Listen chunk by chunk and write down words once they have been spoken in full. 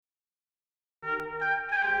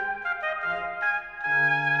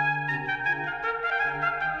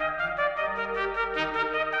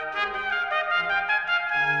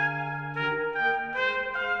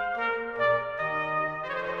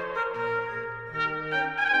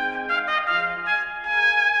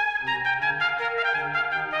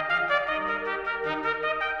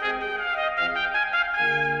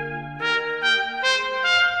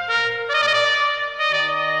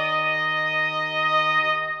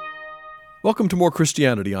Welcome to More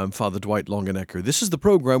Christianity. I'm Father Dwight Longenecker. This is the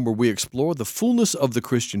program where we explore the fullness of the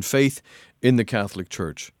Christian faith in the Catholic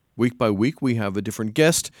Church. Week by week, we have a different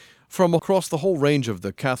guest from across the whole range of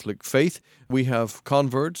the Catholic faith. We have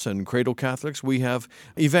converts and cradle Catholics. We have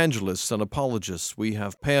evangelists and apologists. We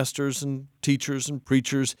have pastors and teachers and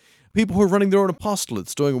preachers, people who are running their own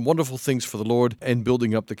apostolates, doing wonderful things for the Lord and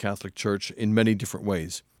building up the Catholic Church in many different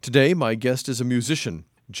ways. Today, my guest is a musician.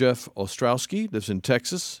 Jeff Ostrowski lives in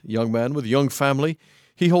Texas, a young man with a young family.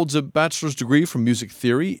 He holds a bachelor's degree from music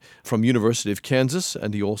theory from University of Kansas,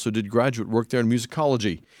 and he also did graduate work there in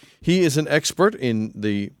musicology. He is an expert in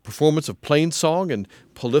the performance of plain song and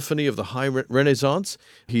polyphony of the High Renaissance.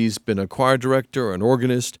 He's been a choir director, an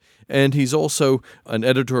organist, and he's also an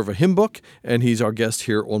editor of a hymn book, and he's our guest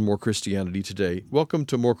here on More Christianity today. Welcome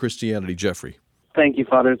to More Christianity, Jeffrey. Thank you,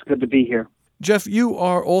 Father. It's good to be here. Jeff, you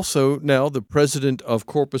are also now the president of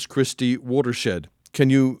Corpus Christi Watershed.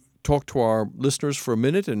 Can you talk to our listeners for a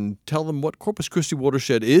minute and tell them what Corpus Christi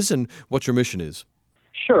Watershed is and what your mission is?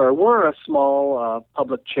 Sure. We're a small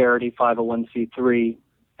public charity, 501c3,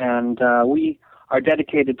 and we are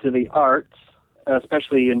dedicated to the arts,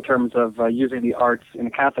 especially in terms of using the arts in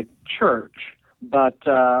the Catholic Church. But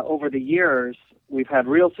over the years, we've had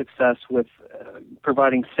real success with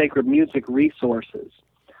providing sacred music resources.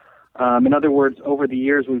 In other words, over the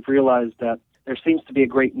years, we've realized that there seems to be a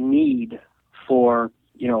great need for,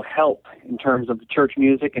 help in terms of church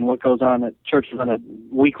music and what goes on at churches on a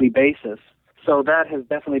weekly basis. So that has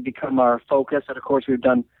definitely become our focus. And of course, we've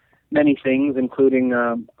done many things, including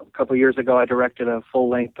a couple of years ago, I directed a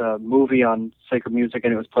full-length movie on sacred music,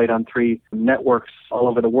 and it was played on 3 networks all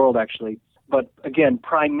over the world, actually. But again,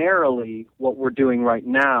 primarily what we're doing right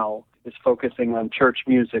now is focusing on church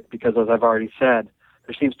music because, as I've already said,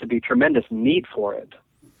 there seems to be tremendous need for it.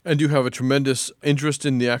 And you have a tremendous interest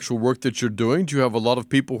in the actual work that you're doing? Do you have a lot of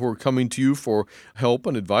people who are coming to you for help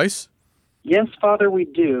and advice? Yes, Father, we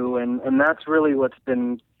do, and that's really what's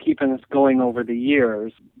been keeping us going over the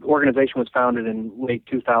years. The organization was founded in late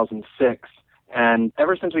 2006, and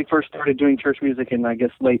ever since we first started doing church music in,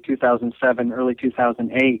 late 2007, early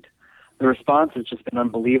 2008, the response has just been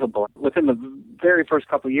unbelievable. Within the very first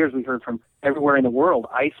couple of years, we heard from everywhere in the world,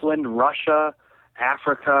 Iceland, Russia,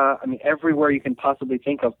 Africa, everywhere you can possibly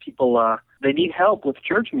think of, people, they need help with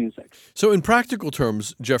church music. So in practical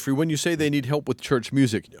terms, Jeffrey, when you say they need help with church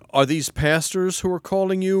music, are these pastors who are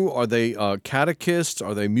calling you? Are they catechists?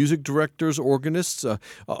 Are they music directors, organists?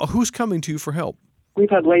 Who's coming to you for help?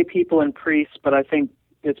 We've had lay people and priests, but I think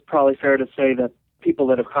it's probably fair to say that people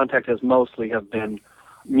that have contacted us mostly have been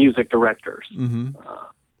music directors. Mm-hmm.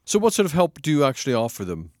 So what sort of help do you actually offer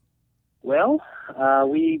them? Well,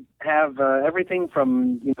 we have everything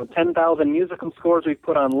from 10,000 musical scores we've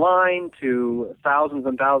put online to thousands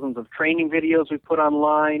and thousands of training videos we've put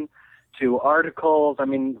online to articles.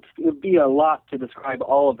 It would be a lot to describe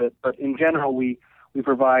all of it, but in general, we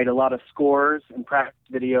provide a lot of scores and practice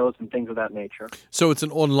videos and things of that nature. So it's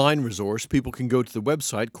an online resource. People can go to the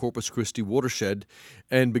website, Corpus Christi Watershed,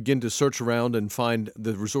 and begin to search around and find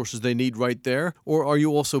the resources they need right there? Or are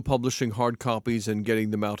you also publishing hard copies and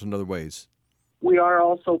getting them out in other ways? We are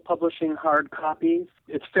also publishing hard copies.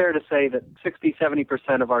 It's fair to say that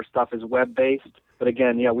 60-70% of our stuff is web-based. But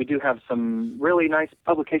again, we do have some really nice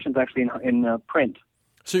publications actually in print.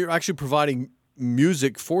 So you're actually providing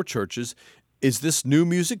music for churches. Is this new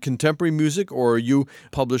music, contemporary music, or are you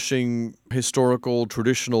publishing historical,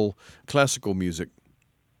 traditional, classical music?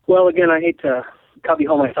 Well, again, I hate to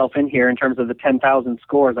cubbyhole myself in here in terms of the 10,000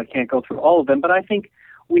 scores. I can't go through all of them, but I think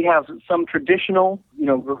we have some traditional,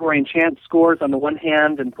 Gregorian chant scores on the one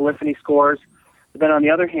hand and polyphony scores. But then on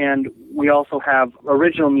the other hand, we also have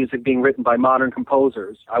original music being written by modern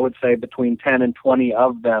composers. I would say between 10 and 20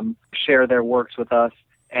 of them share their works with us.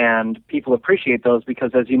 And people appreciate those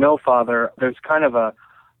because, as you know, Father, there's kind of a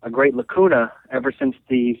great lacuna ever since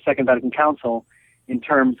the Second Vatican Council in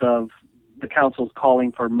terms of the council's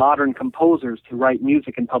calling for modern composers to write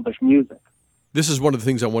music and publish music. This is one of the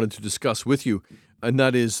things I wanted to discuss with you, and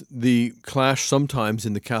that is the clash sometimes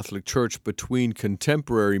in the Catholic Church between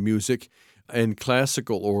contemporary music and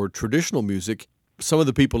classical or traditional music. some of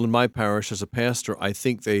the people in my parish as a pastor, I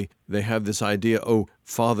think they have this idea, oh,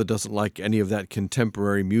 Father doesn't like any of that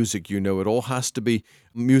contemporary music, It all has to be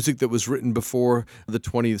music that was written before the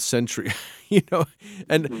 20th century,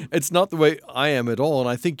 and it's not the way I am at all. And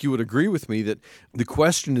I think you would agree with me that the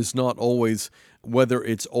question is not always whether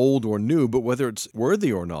it's old or new, but whether it's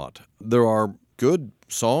worthy or not. There are good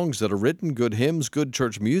songs that are written, good hymns, good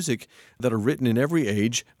church music that are written in every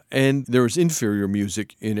age, and there is inferior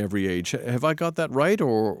music in every age. Have I got that right,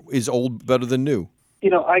 or is old better than new?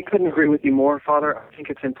 I couldn't agree with you more, Father. I think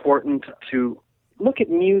it's important to look at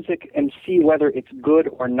music and see whether it's good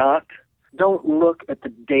or not. Don't look at the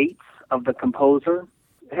dates of the composer.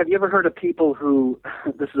 Have you ever heard of people who,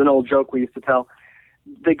 this is an old joke we used to tell,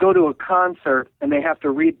 they go to a concert and they have to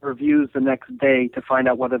read reviews the next day to find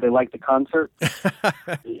out whether they like the concert?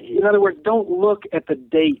 In other words, don't look at the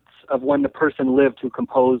dates of when the person lived who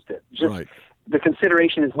composed it. Just right. The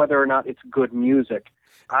consideration is whether or not it's good music.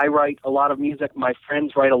 I write a lot of music. My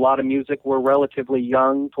friends write a lot of music. We're relatively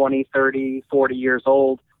young, 20, 30, 40 years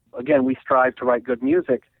old. Again, we strive to write good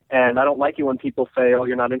music. And I don't like it when people say, oh,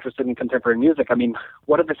 you're not interested in contemporary music. I mean,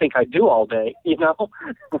 what do they think I do all day,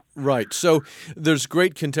 Right. So there's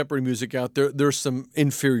great contemporary music out there. There's some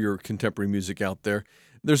inferior contemporary music out there.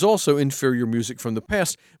 There's also inferior music from the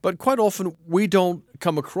past, but quite often we don't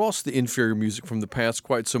come across the inferior music from the past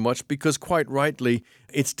quite so much because, quite rightly,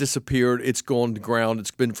 it's disappeared, it's gone to ground,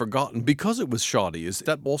 it's been forgotten because it was shoddy. Is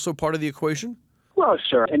that also part of the equation? Well,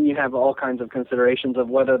 sure. And you have all kinds of considerations of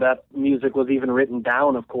whether that music was even written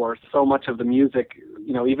down, of course. So much of the music,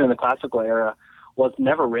 even in the classical era, was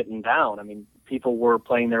never written down. I mean, people were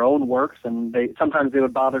playing their own works, and sometimes they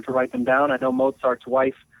would bother to write them down. I know Mozart's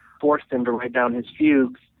wife forced him to write down his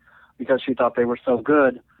fugues because she thought they were so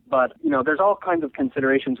good. But, there's all kinds of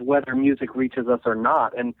considerations whether music reaches us or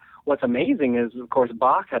not. And what's amazing is, of course,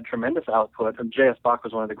 Bach had tremendous output. J.S. Bach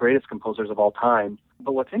was one of the greatest composers of all time.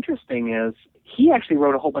 But what's interesting is he actually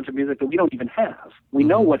wrote a whole bunch of music that we don't even have. We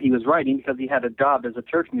know what he was writing because he had a job as a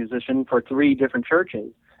church musician for 3 different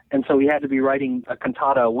churches. And so he had to be writing a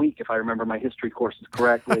cantata a week, if I remember my history courses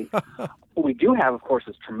correctly. What we do have, of course,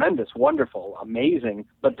 is tremendous, wonderful, amazing.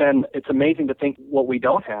 But then it's amazing to think what we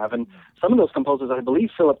don't have. And some of those composers, I believe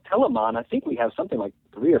Philip Telemann, I think we have something like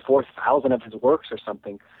 3,000 or 4,000 of his works or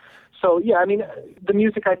something. So, yeah, I mean, the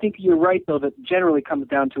music, I think you're right, though, that generally comes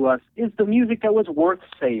down to us is the music that was worth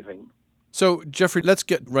saving. So, Jeffrey, let's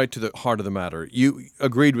get right to the heart of the matter. You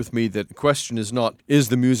agreed with me that the question is not, is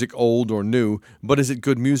the music old or new, but is it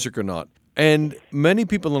good music or not? And many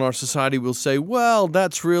people in our society will say, well,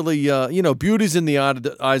 that's really, beauty's in the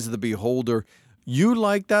eyes of the beholder. You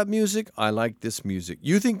like that music? I like this music.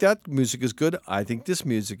 You think that music is good? I think this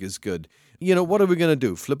music is good. What are we going to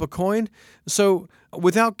do? Flip a coin? So,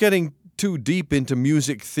 without getting too deep into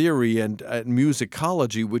music theory and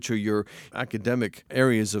musicology, which are your academic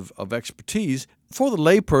areas of expertise, for the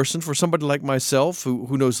layperson, for somebody like myself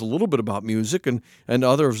who knows a little bit about music and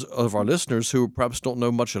others of our listeners who perhaps don't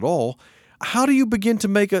know much at all, how do you begin to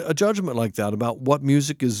make a judgment like that about what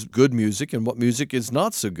music is good music and what music is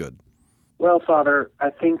not so good? Well, Father, I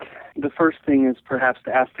think the first thing is perhaps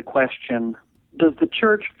to ask the question, does the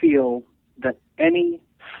church feel that any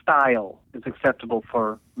style is acceptable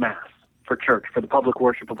for Mass? For church, for the public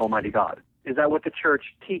worship of Almighty God? Is that what the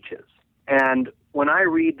church teaches? And when I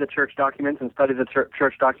read the church documents and study the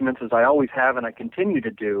church documents, as I always have and I continue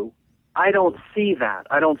to do, I don't see that.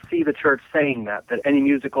 I don't see the church saying that any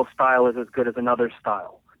musical style is as good as another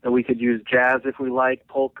style. That we could use jazz if we like,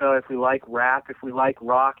 polka if we like, rap if we like,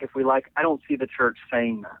 rock if we like. I don't see the church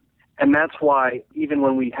saying that. And that's why even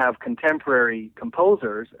when we have contemporary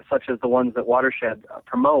composers, such as the ones that Watershed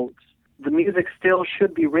promotes, the music still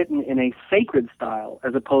should be written in a sacred style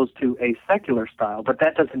as opposed to a secular style. But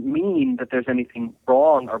that doesn't mean that there's anything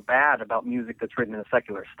wrong or bad about music that's written in a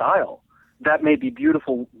secular style. That may be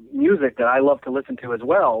beautiful music that I love to listen to as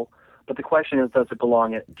well, but the question is, does it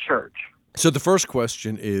belong at church? So the first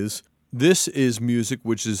question is, this is music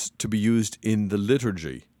which is to be used in the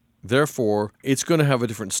liturgy. Therefore, it's going to have a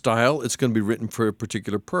different style. It's going to be written for a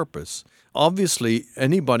particular purpose. Obviously,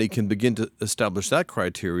 anybody can begin to establish that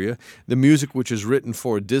criteria. The music which is written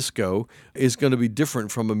for a disco is going to be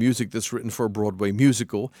different from a music that's written for a Broadway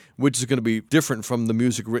musical, which is going to be different from the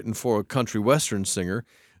music written for a country western singer.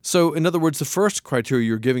 So, in other words, the first criteria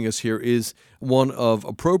you're giving us here is one of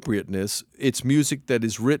appropriateness. It's music that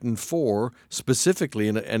is written for, specifically,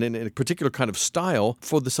 and in a particular kind of style,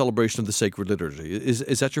 for the celebration of the sacred liturgy.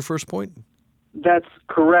 Is that your first point? That's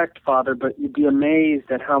correct, Father, but you'd be amazed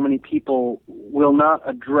at how many people will not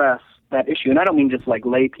address that issue. And I don't mean just like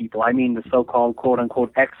lay people. I mean the so-called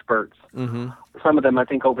quote-unquote experts. Mm-hmm. Some of them, I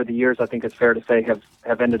think, over the years, I think it's fair to say,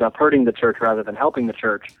 have ended up hurting the church rather than helping the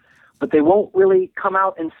church. But they won't really come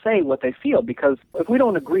out and say what they feel, because if we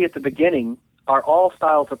don't agree at the beginning, are all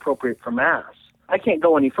styles appropriate for Mass? I can't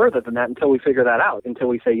go any further than that until we figure that out, until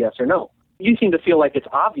we say yes or no. You seem to feel like it's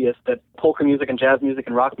obvious that polka music and jazz music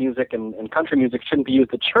and rock music and country music shouldn't be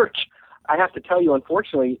used at church. I have to tell you,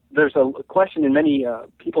 unfortunately, there's a question in many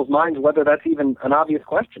people's minds whether that's even an obvious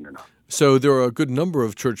question or not. So there are a good number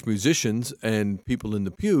of church musicians and people in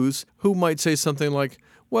the pews who might say something like,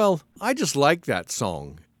 well, I just like that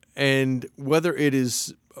song, and whether it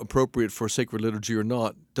is appropriate for sacred liturgy or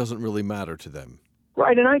not doesn't really matter to them.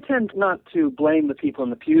 Right, and I tend not to blame the people in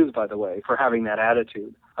the pews, by the way, for having that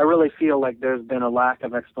attitude. I really feel like there's been a lack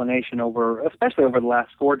of explanation especially over the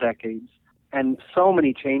last 4 decades, and so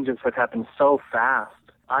many changes have happened so fast.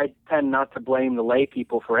 I tend not to blame the lay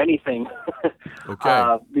people for anything.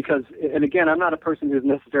 Okay. Because, and again, I'm not a person who's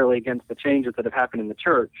necessarily against the changes that have happened in the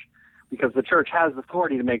church, because the church has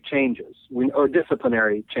authority to make changes, or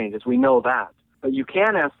disciplinary changes. We know that. But you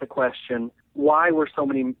can ask the question, why were so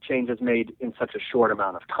many changes made in such a short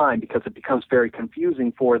amount of time? Because it becomes very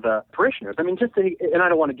confusing for the parishioners. I mean, and I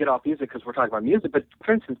don't want to get off music because we're talking about music, but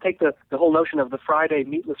for instance, take the whole notion of the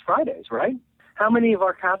Meatless Fridays, right? How many of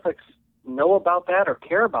our Catholics know about that or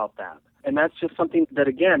care about that? And that's just something that,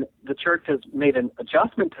 again, the church has made an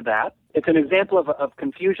adjustment to that. It's an example of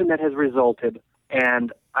confusion that has resulted,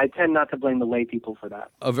 and I tend not to blame the lay people for that.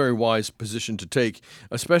 A very wise position to take,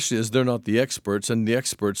 especially as they're not the experts, and the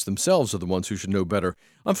experts themselves are the ones who should know better.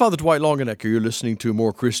 I'm Father Dwight Longenecker. You're listening to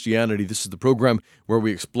More Christianity. This is the program where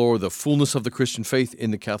we explore the fullness of the Christian faith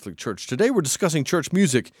in the Catholic Church. Today we're discussing church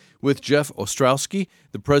music with Jeff Ostrowski,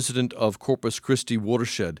 the president of Corpus Christi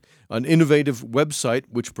Watershed, an innovative website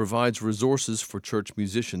which provides resources for church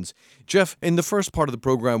musicians. Jeff, in the first part of the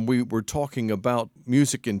program, we were talking about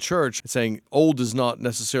music in church, saying old is not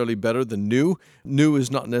necessarily better than new. New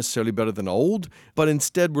is not necessarily better than old, but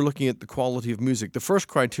instead we're looking at the quality of music. The first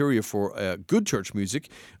criteria for good church music,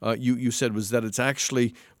 you said, was that it's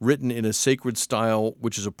actually written in a sacred style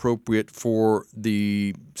which is appropriate for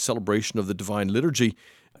the celebration of the Divine Liturgy.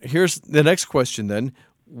 Here's the next question then.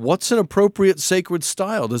 What's an appropriate sacred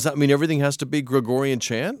style? Does that mean everything has to be Gregorian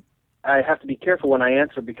chant? I have to be careful when I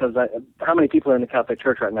answer, because how many people are in the Catholic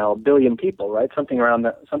Church right now? 1 billion people, right? Something around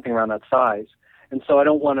that size. And so I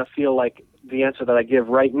don't want to feel like the answer that I give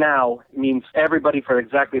right now means everybody for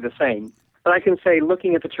exactly the same. But I can say,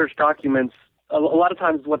 looking at the church documents, a lot of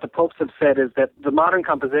times what the popes have said is that the modern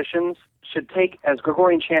compositions should take as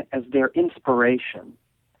Gregorian chant as their inspiration.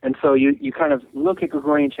 And so you kind of look at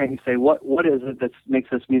Gregorian chant and you say, what is it that makes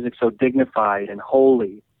this music so dignified and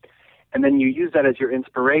holy? And then you use that as your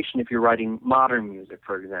inspiration if you're writing modern music,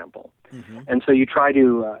 for example. Mm-hmm. And so you try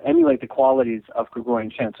to emulate the qualities of Gregorian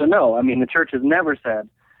chant. So no, I mean, the church has never said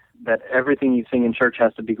that everything you sing in church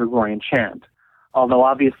has to be Gregorian chant. Although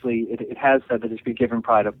obviously it has said that it should be given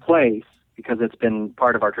pride of place, because it's been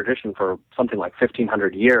part of our tradition for something like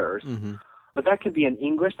 1,500 years. Mm-hmm. But that can be in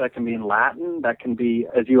English, that can be in Latin, that can be,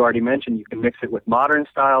 as you already mentioned, you can mix it with modern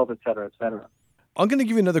styles, et cetera, et cetera. I'm going to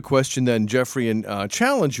give you another question then, Jeffrey, and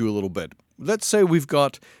challenge you a little bit. Let's say we've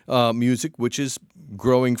got music which is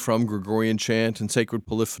growing from Gregorian chant and sacred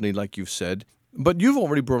polyphony, like you've said. But you've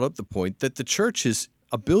already brought up the point that the church is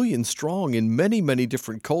 1 billion strong in many, many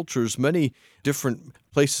different cultures, many different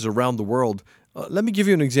places around the world. Let me give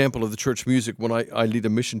you an example of the church music when I lead a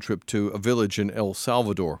mission trip to a village in El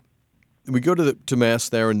Salvador. We go to Mass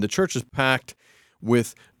there, and the church is packed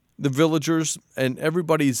with the villagers, and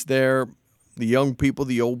everybody's there, the young people,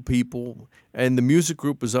 the old people, and the music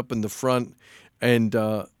group is up in the front, and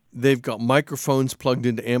they've got microphones plugged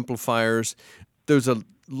into amplifiers. There's a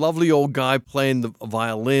lovely old guy playing the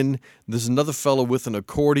violin. There's another fellow with an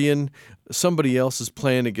accordion. Somebody else is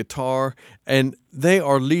playing a guitar, and they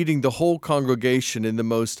are leading the whole congregation in the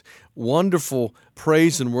most wonderful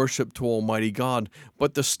praise and worship to Almighty God.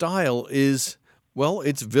 But the style is, well,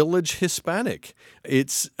 it's village Hispanic.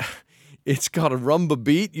 It's got a rumba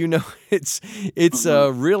beat, you know. It's a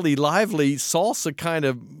really lively salsa kind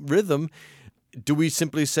of rhythm. Do we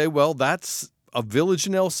simply say, well, that's a village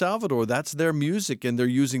in El Salvador, that's their music, and they're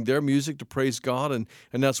using their music to praise God, and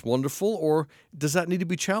that's wonderful? Or does that need to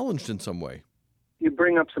be challenged in some way? You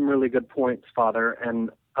bring up some really good points, Father, and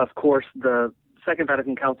of course the Second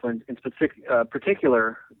Vatican Council in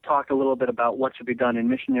particular talked a little bit about what should be done in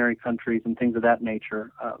missionary countries and things of that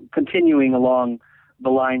nature, continuing along the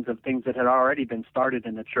lines of things that had already been started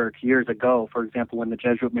in the church years ago. For example, when the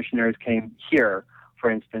Jesuit missionaries came here, for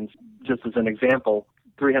instance, just as an example,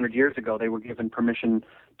 300 years ago, they were given permission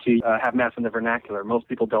to have Mass in the vernacular. Most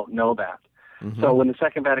people don't know that. Mm-hmm. So when the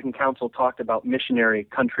Second Vatican Council talked about missionary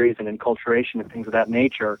countries and enculturation and things of that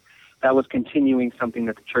nature, that was continuing something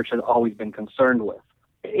that the Church has always been concerned with.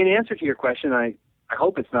 In answer to your question, I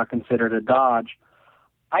hope it's not considered a dodge.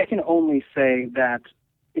 I can only say that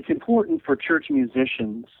it's important for church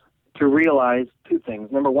musicians to realize two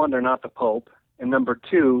things. Number one, they're not the Pope. And number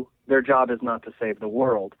two, their job is not to save the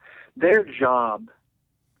world. Their job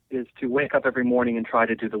is to wake up every morning and try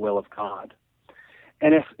to do the will of God.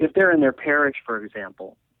 And if they're in their parish, for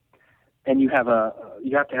example, and you have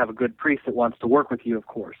to have a good priest that wants to work with you, of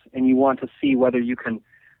course, and you want to see whether you can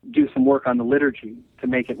do some work on the liturgy to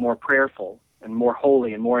make it more prayerful and more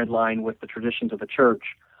holy and more in line with the traditions of the Church.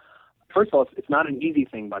 First of all, it's not an easy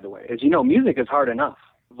thing, by the way. As you know, music is hard enough.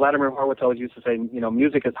 Vladimir Horowitz always used to say,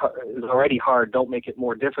 music is already hard, don't make it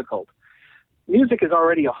more difficult. Music is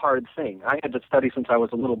already a hard thing. I had to study since I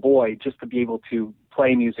was a little boy just to be able to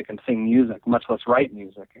play music and sing music, much less write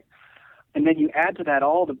music. And then you add to that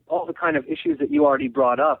all the kind of issues that you already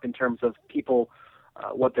brought up in terms of people,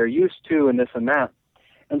 what they're used to and this and that.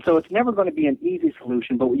 And so it's never going to be an easy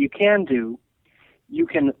solution, but what you can do, you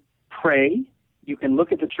can pray, you can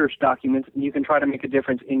look at the church documents, and you can try to make a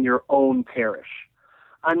difference in your own parish.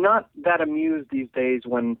 I'm not that amused these days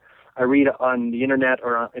when I read on the internet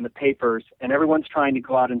or in the papers, and everyone's trying to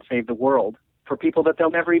go out and save the world for people that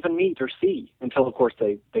they'll never even meet or see until, of course,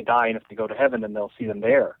 they die, and if they go to heaven, then they'll see them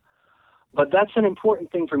there. But that's an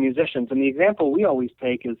important thing for musicians, and the example we always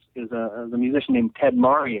take is a musician named Ted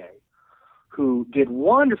Marié, who did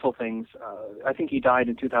wonderful things. I think he died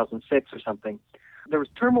in 2006 or something. There was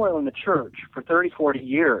turmoil in the church for 30, 40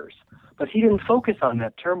 years, but he didn't focus on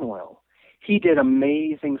that turmoil. He did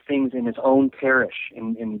amazing things in his own parish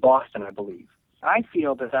in Boston, I believe. I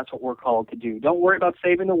feel that that's what we're called to do. Don't worry about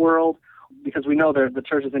saving the world, because we know the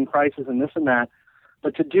church is in crisis and this and that,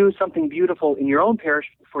 but to do something beautiful in your own parish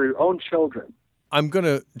for your own children. I'm going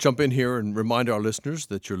to jump in here and remind our listeners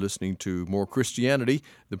that you're listening to More Christianity,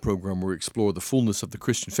 the program where we explore the fullness of the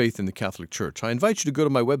Christian faith in the Catholic Church. I invite you to go to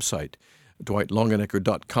my website,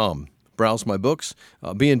 dwightlongenecker.com. Browse my books,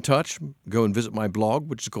 be in touch, go and visit my blog,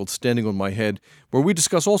 which is called Standing on My Head, where we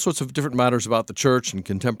discuss all sorts of different matters about the church and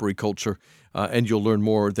contemporary culture, and you'll learn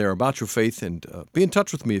more there about your faith. And be in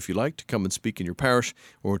touch with me if you like to come and speak in your parish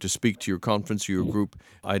or to speak to your conference or your group.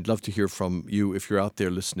 I'd love to hear from you if you're out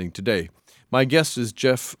there listening today. My guest is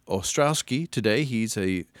Jeff Ostrowski today. He's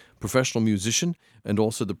a professional musician and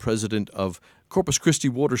also the president of Corpus Christi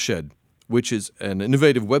Watershed, which is an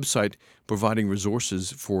innovative website providing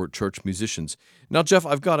resources for church musicians. Now, Jeff,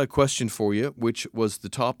 I've got a question for you, which was the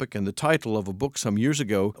topic and the title of a book some years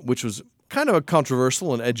ago, which was kind of a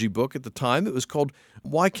controversial and edgy book at the time. It was called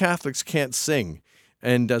Why Catholics Can't Sing.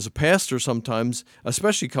 And as a pastor sometimes,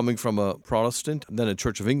 especially coming from a Protestant and then a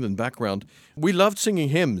Church of England background, we loved singing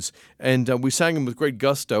hymns, and we sang them with great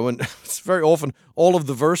gusto, and it's very often all of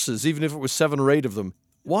the verses, even if it was 7 or 8 of them.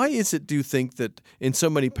 Why is it, do you think, that in so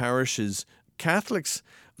many parishes, Catholics,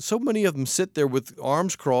 so many of them sit there with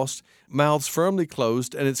arms crossed, mouths firmly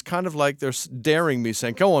closed, and it's kind of like they're daring me,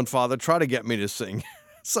 saying, "Go on, Father, try to get me to sing."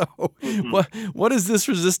 So what is this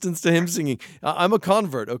resistance to hymn singing? I'm a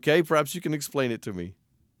convert, okay? Perhaps you can explain it to me.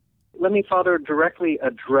 Let me, Father, directly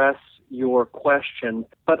address your question,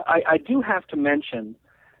 but I do have to mention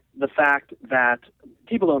the fact that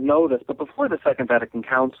people don't know this, but before the Second Vatican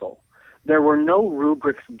Council, there were no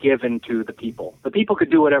rubrics given to the people. The people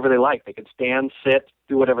could do whatever they liked. They could stand, sit,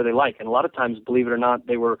 do whatever they like. And a lot of times, believe it or not,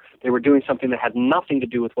 they were doing something that had nothing to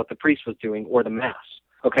do with what the priest was doing or the Mass.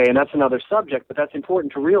 Okay, and that's another subject, but that's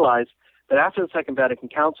important to realize that after the Second Vatican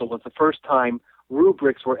Council was the first time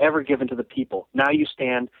rubrics were ever given to the people. Now you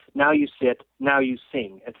stand, now you sit, now you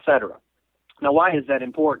sing, etc. Now, why is that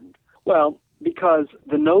important? Well, because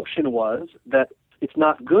the notion was that it's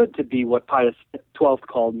not good to be what Pius XII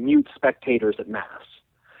called mute spectators at Mass.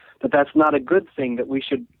 That's not a good thing, that we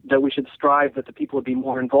should strive that the people would be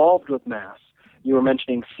more involved with Mass. You were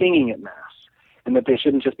mentioning singing at Mass, and that they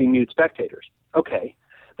shouldn't just be mute spectators. Okay,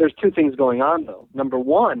 there's 2 things going on, though. Number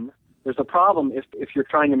one, there's a problem if you're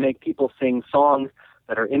trying to make people sing songs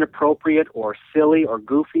that are inappropriate or silly or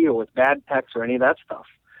goofy or with bad text or any of that stuff,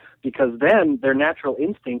 because then their natural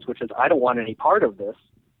instincts, which is, I don't want any part of this,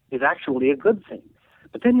 is actually a good thing.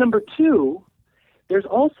 But then number 2, there's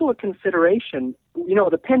also a consideration. You know,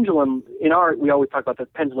 the pendulum, in art, we always talk about the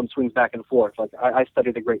pendulum swings back and forth. Like I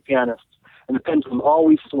study the great pianists, and the pendulum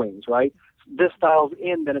always swings, right? This style's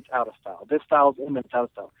in, then it's out of style. This style's in, then it's out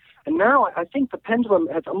of style. And now I think the pendulum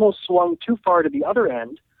has almost swung too far to the other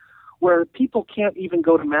end, where people can't even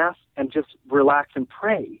go to Mass and just relax and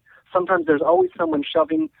pray. Sometimes there's always someone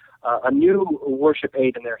shoving a new worship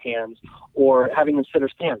aid in their hands or having them sit or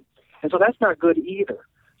stand. And so that's not good either.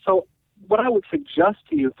 So what I would suggest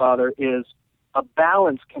to you, Father, is a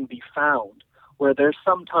balance can be found where there's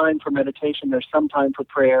some time for meditation, there's some time for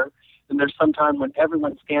prayer, and there's some time when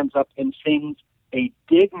everyone stands up and sings a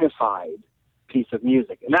dignified piece of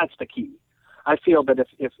music. And that's the key. I feel that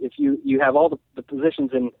if you have all the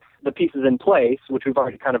positions in the pieces in place, which we've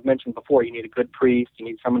already kind of mentioned before, you need a good priest, you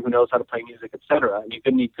need someone who knows how to play music, etc., and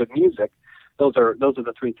you need good music. Those are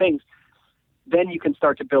the three things. Then you can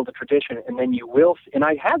start to build a tradition, and then you will, and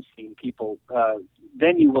I have seen people,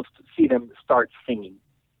 then you will see them start singing.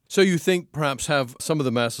 So you think perhaps have some of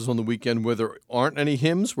the masses on the weekend where there aren't any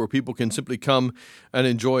hymns, where people can simply come and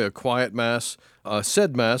enjoy a quiet mass,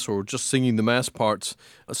 said mass, or just singing the mass parts,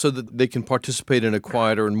 so that they can participate in a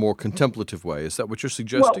quieter and more contemplative way. Is that what you're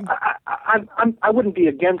suggesting? Well, I wouldn't be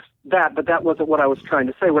against that, but that wasn't what I was trying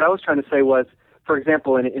to say. What I was trying to say was, for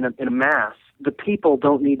example, in a mass, the people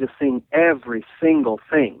don't need to sing every single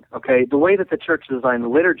thing, okay? The way that the church designed the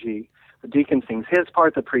liturgy, the deacon sings his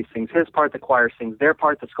part, the priest sings his part, the choir sings their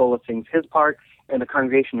part, the schola sings his part, and the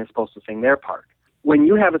congregation is supposed to sing their part. When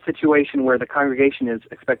you have a situation where the congregation is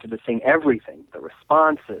expected to sing everything, the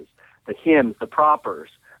responses, the hymns, the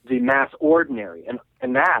propers, the mass ordinary,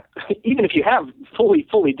 and that, even if you have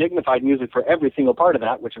fully dignified music for every single part of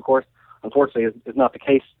that, which of course, unfortunately, is not the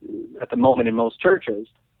case at the moment in most churches,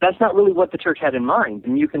 that's not really what the church had in mind.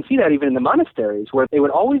 And you can see that even in the monasteries, where they would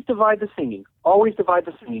always divide the singing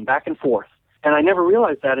back and forth. And I never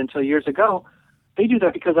realized that until years ago. They do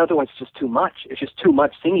that because otherwise it's just too much. It's just too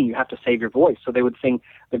much singing. You have to save your voice. So they would sing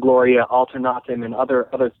the Gloria Alternatum and other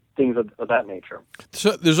things of that nature.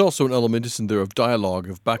 So there's also an element, isn't there, of dialogue,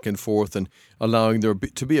 of back and forth, and allowing there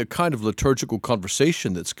to be a kind of liturgical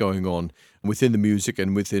conversation that's going on within the music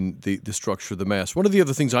and within the structure of the Mass. One of the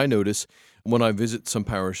other things I notice when I visit some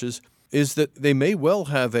parishes is that they may well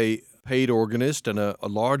have a paid organist and a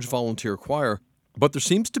large volunteer choir, but there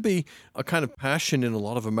seems to be a kind of passion in a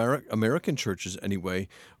lot of American churches anyway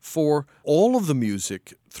for all of the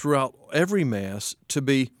music throughout every Mass to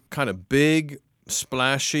be kind of big,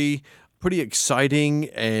 splashy, pretty exciting,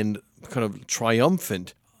 and kind of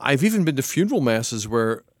triumphant. I've even been to funeral masses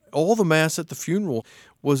where all the Mass at the funeral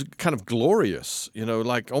was kind of glorious,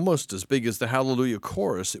 like almost as big as the Hallelujah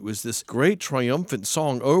chorus. It was this great triumphant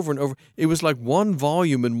song over and over. It was like one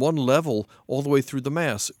volume and one level all the way through the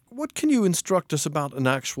Mass. What can you instruct us about an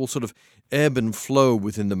actual sort of ebb and flow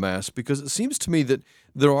within the Mass? Because it seems to me that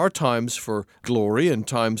there are times for glory and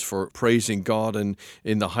times for praising God and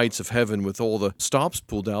in the heights of heaven with all the stops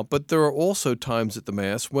pulled out, but there are also times at the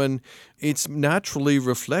Mass when it's naturally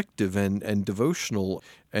reflective and devotional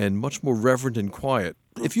and much more reverent and quiet.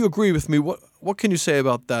 If you agree with me, what can you say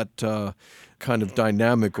about that kind of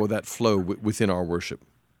dynamic or that flow within our worship?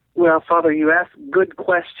 Well, Father, you ask good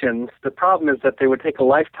questions. The problem is that they would take a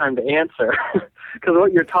lifetime to answer, because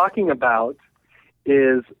what you're talking about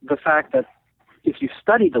is the fact that if you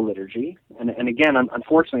study the liturgy, and again,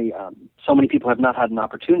 unfortunately, so many people have not had an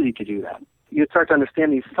opportunity to do that, you start to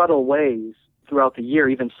understand these subtle ways throughout the year,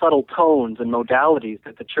 even subtle tones and modalities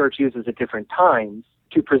that the Church uses at different times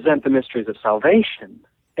to present the mysteries of salvation.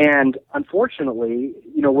 And unfortunately,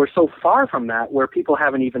 we're so far from that where people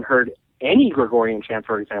haven't even heard any Gregorian chant,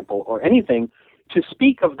 for example, or anything. To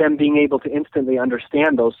speak of them being able to instantly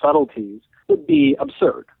understand those subtleties would be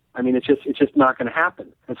absurd. I mean, it's just not going to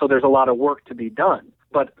happen. And so there's a lot of work to be done.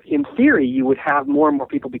 But in theory, you would have more and more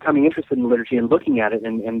people becoming interested in the liturgy and looking at it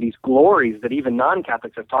and these glories that even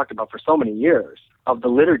non-Catholics have talked about for so many years of the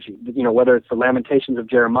liturgy, whether it's the Lamentations of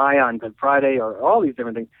Jeremiah on Good Friday or all these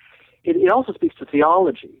different things. It also speaks to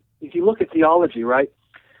theology. If you look at theology, right,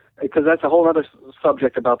 because that's a whole other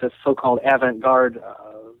subject about this so-called avant-garde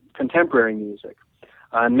contemporary music.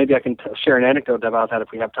 And maybe I can share an anecdote about that if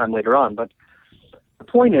we have time later on. But the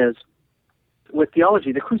point is, with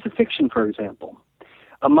theology, the crucifixion, for example,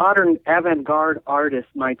 a modern avant-garde artist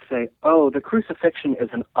might say, oh, the crucifixion is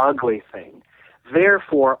an ugly thing.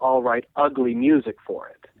 Therefore, I'll write ugly music for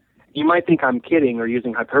it. You might think I'm kidding or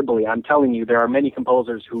using hyperbole. I'm telling you there are many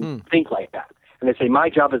composers who think like that. And they say, my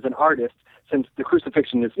job as an artist, since the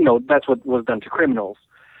crucifixion is, that's what was done to criminals,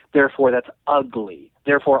 therefore that's ugly.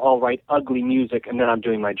 Therefore, I'll write ugly music and then I'm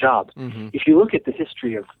doing my job. Mm-hmm. If you look at the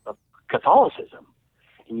history of Catholicism,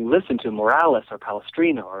 and you listen to Morales or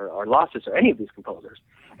Palestrina or Lassus or any of these composers,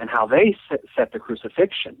 and how they set the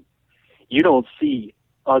crucifixion, you don't see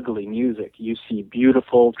ugly music. You see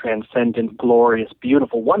beautiful, transcendent, glorious,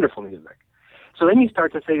 beautiful, wonderful music. So then you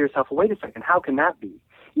start to say to yourself, well, wait a second, how can that be?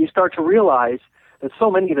 You start to realize that so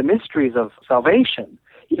many of the mysteries of salvation,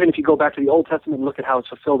 even if you go back to the Old Testament and look at how it's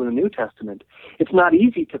fulfilled in the New Testament, it's not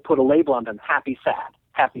easy to put a label on them, happy, sad,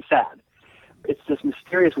 happy, sad. It's this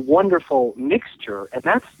mysterious, wonderful mixture, and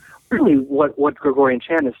that's really what Gregorian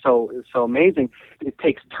chant is so amazing. It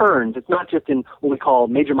takes turns. It's not just in what we call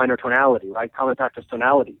major minor tonality, right? Common practice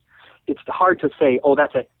tonality. It's hard to say, oh,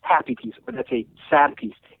 that's a happy piece or that's a sad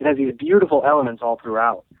piece. It has these beautiful elements all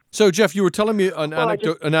throughout. So, Jeff, you were telling me an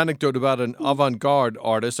anecdote about an avant-garde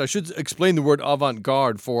artist. I should explain the word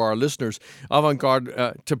avant-garde for our listeners.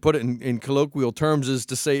 Avant-garde, to put it in colloquial terms, is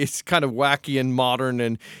to say it's kind of wacky and modern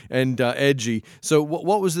and edgy. So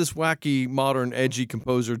what was this wacky, modern, edgy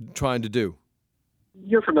composer trying to do?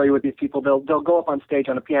 You're familiar with these people. They'll go up on stage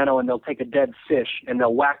on a piano and they'll take a dead fish and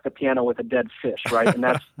they'll whack the piano with a dead fish, right? And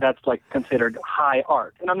that's like considered high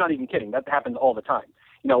art. And I'm not even kidding. That happens all the time.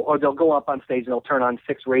 Or they'll go up on stage and they'll turn on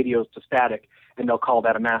 6 radios to static and they'll call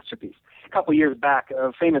that a masterpiece. A couple of years back,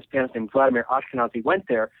 a famous pianist named Vladimir Ashkenazy went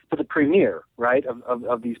there for the premiere, right,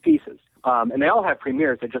 of these pieces. And they all have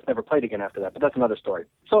premieres. They just never played again after that, but that's another story.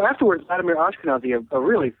 So afterwards, Vladimir Ashkenazy, a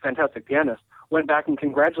really fantastic pianist, went back and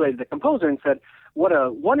congratulated the composer and said, what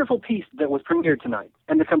a wonderful piece that was premiered tonight.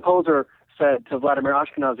 And the composer said to Vladimir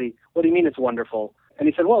Ashkenazy, what do you mean it's wonderful? And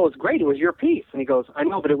he said, well, it was great. It was your piece. And he goes, I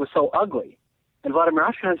know, but it was so ugly. And Vladimir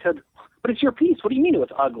Ashkenazy said, but it's your piece. What do you mean it was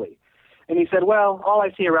ugly? And he said, well, all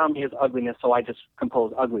I see around me is ugliness, so I just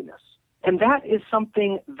compose ugliness. And that is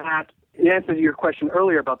something that, in answer to your question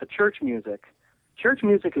earlier about the church music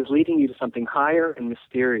is leading you to something higher and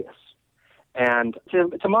mysterious. And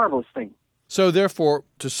it's a marvelous thing. So therefore,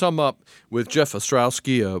 to sum up with Jeff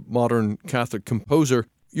Ostrowski, a modern Catholic composer,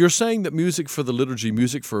 you're saying that music for the liturgy,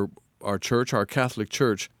 music for our church, our Catholic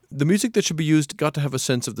church, the music that should be used got to have a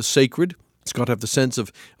sense of the sacred. It's got to have the sense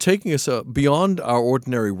of taking us beyond our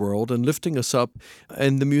ordinary world and lifting us up.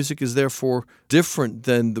 And the music is therefore different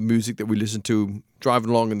than the music that we listen to driving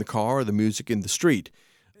along in the car or the music in the street.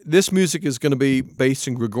 This music is going to be based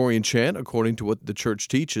in Gregorian chant, according to what the church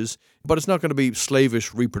teaches, but it's not going to be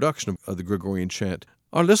slavish reproduction of the Gregorian chant.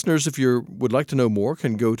 Our listeners, if you would like to know more,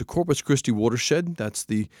 can go to Corpus Christi Watershed. That's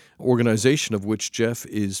the organization of which Jeff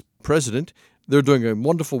is president. They're doing a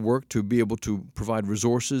wonderful work to be able to provide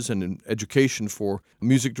resources and education for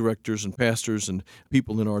music directors and pastors and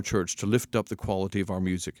people in our church to lift up the quality of our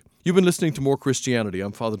music. You've been listening to More Christianity.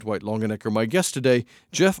 I'm Father Dwight Longenecker. My guest today,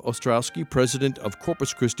 Jeff Ostrowski, president of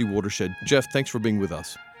Corpus Christi Watershed. Jeff, thanks for being with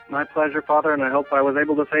us. My pleasure, Father, and I hope I was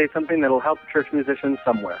able to say something that will help church musicians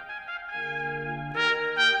somewhere.